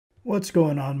What's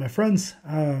going on, my friends?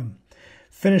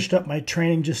 Finished up my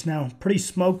training just now. Pretty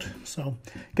smoked, so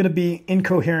going to be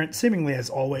incoherent, seemingly as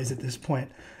always at this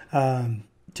point.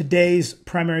 Today's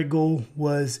primary goal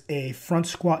was a front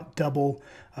squat double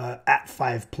at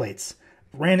 5 plates.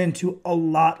 Ran into a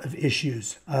lot of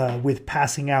issues with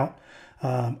passing out.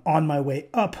 On my way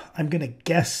up, I'm going to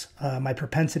guess my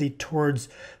propensity towards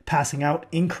passing out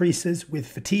increases with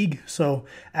fatigue. So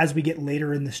as we get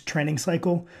later in this training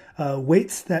cycle,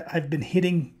 weights that I've been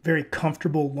hitting very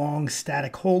comfortable long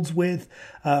static holds with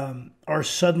are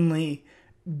suddenly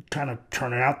kind of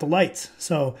turning out the lights.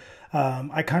 So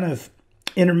I kind of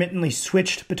intermittently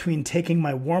switched between taking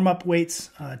my warm-up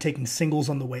weights, taking singles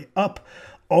on the way up,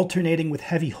 alternating with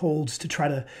heavy holds to try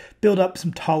to build up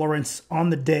some tolerance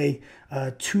on the day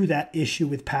to that issue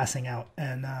with passing out.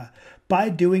 And by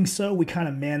doing so, we kind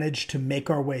of managed to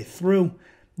make our way through.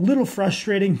 A little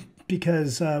frustrating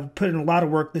because put in a lot of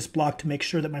work this block to make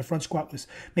sure that my front squat was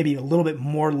maybe a little bit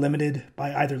more limited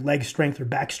by either leg strength or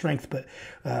back strength, but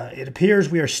it appears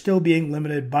we are still being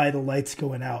limited by the lights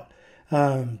going out.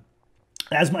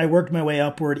 As I worked my way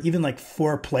upward, even like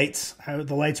 4 plates,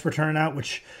 the lights were turning out,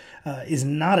 which is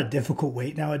not a difficult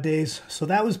weight nowadays. So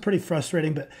that was pretty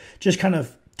frustrating, but just kind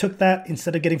of took that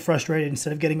instead of getting frustrated,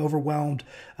 instead of getting overwhelmed,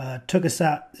 took a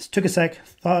sec,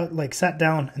 sat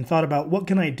down and thought about what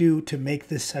can I do to make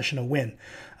this session a win.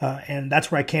 And that's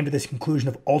where I came to this conclusion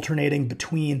of alternating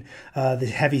between the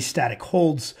heavy static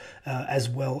holds as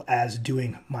well as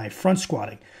doing my front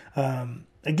squatting.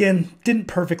 Again, didn't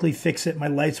perfectly fix it. My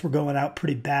lights were going out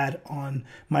pretty bad on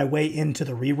my way into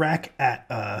the re-rack at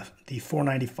the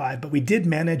 495, but we did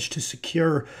manage to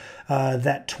secure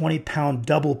that 20-pound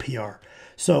double PR.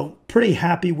 So pretty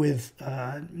happy with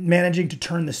managing to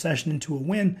turn the session into a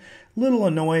win. A little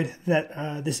annoyed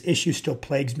that this issue still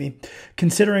plagues me,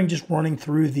 considering just running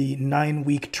through the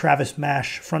 9-week Travis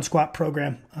Mash front squat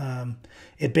program.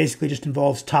 It basically just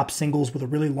involves top singles with a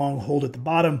really long hold at the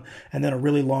bottom and then a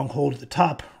really long hold at the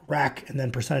top, rack, and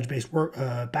then percentage-based work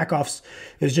back-offs.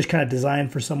 It was just kind of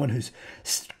designed for someone whose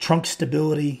trunk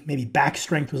stability, maybe back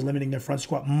strength was limiting their front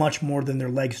squat much more than their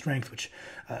leg strength, which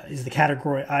is the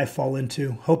category I fall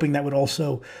into, hoping that would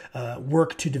also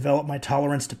work to develop my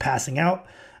tolerance to passing out.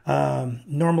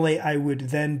 Normally, I would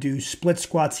then do split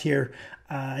squats here.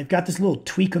 I've got this little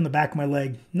tweak on the back of my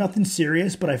leg. Nothing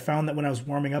serious, but I found that when I was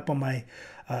warming up on my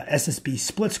SSB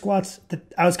split squats, that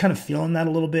I was kind of feeling that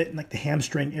a little bit in like the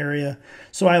hamstring area.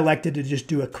 So I elected to just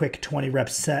do a quick 20-rep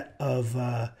set of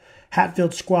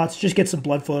Hatfield squats, just get some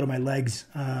blood flow to my legs.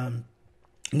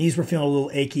 Knees were feeling a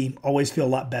little achy. Always feel a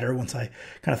lot better once I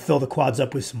kind of fill the quads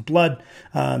up with some blood.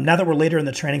 Now that we're later in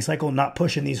the training cycle, not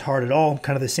pushing these hard at all.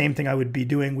 Kind of the same thing I would be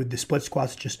doing with the split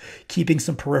squats, just keeping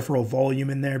some peripheral volume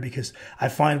in there, because I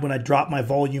find when I drop my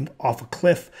volume off a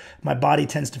cliff, my body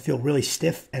tends to feel really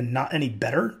stiff and not any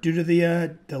better due to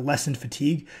the lessened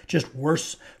fatigue, just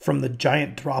worse from the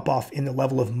giant drop off in the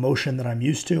level of motion that I'm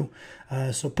used to.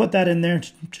 So put that in there,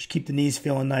 just keep the knees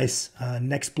feeling nice.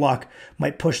 Next block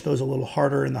might push those a little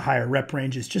harder in the higher rep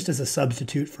ranges, just as a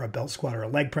substitute for a belt squat or a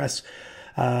leg press.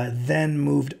 Then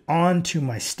moved on to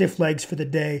my stiff legs for the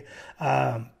day.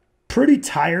 Pretty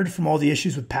tired from all the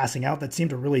issues with passing out that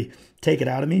seemed to really take it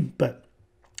out of me. But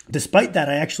despite that,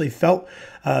 I actually felt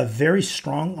very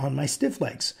strong on my stiff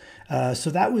legs. So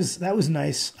that was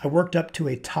nice. I worked up to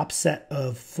a top set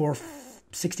of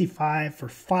 465 for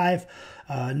 5.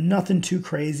 Nothing too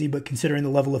crazy, but considering the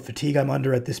level of fatigue I'm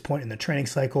under at this point in the training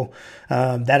cycle,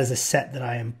 that is a set that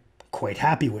I am quite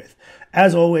happy with.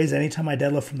 As always, anytime I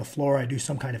deadlift from the floor, I do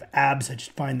some kind of abs. I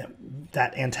just find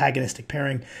that antagonistic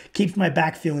pairing keeps my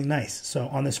back feeling nice. So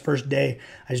on this first day,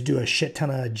 I just do a shit ton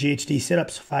of GHD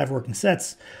sit-ups, 5 working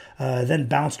sets, then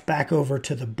bounced back over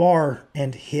to the bar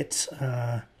and hit,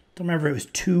 don't remember if it was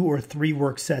 2 or 3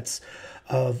 work sets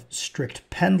of strict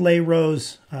pendlay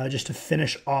rows just to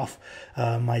finish off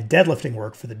my deadlifting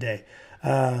work for the day.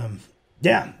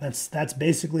 Yeah, that's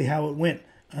basically how it went.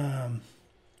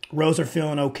 Rows are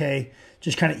feeling okay,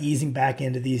 just kind of easing back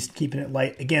into these, keeping it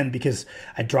light again because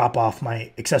I drop off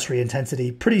my accessory intensity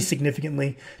pretty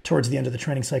significantly towards the end of the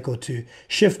training cycle to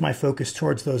shift my focus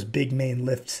towards those big main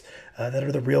lifts that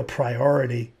are the real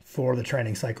priority for the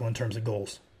training cycle in terms of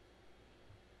goals.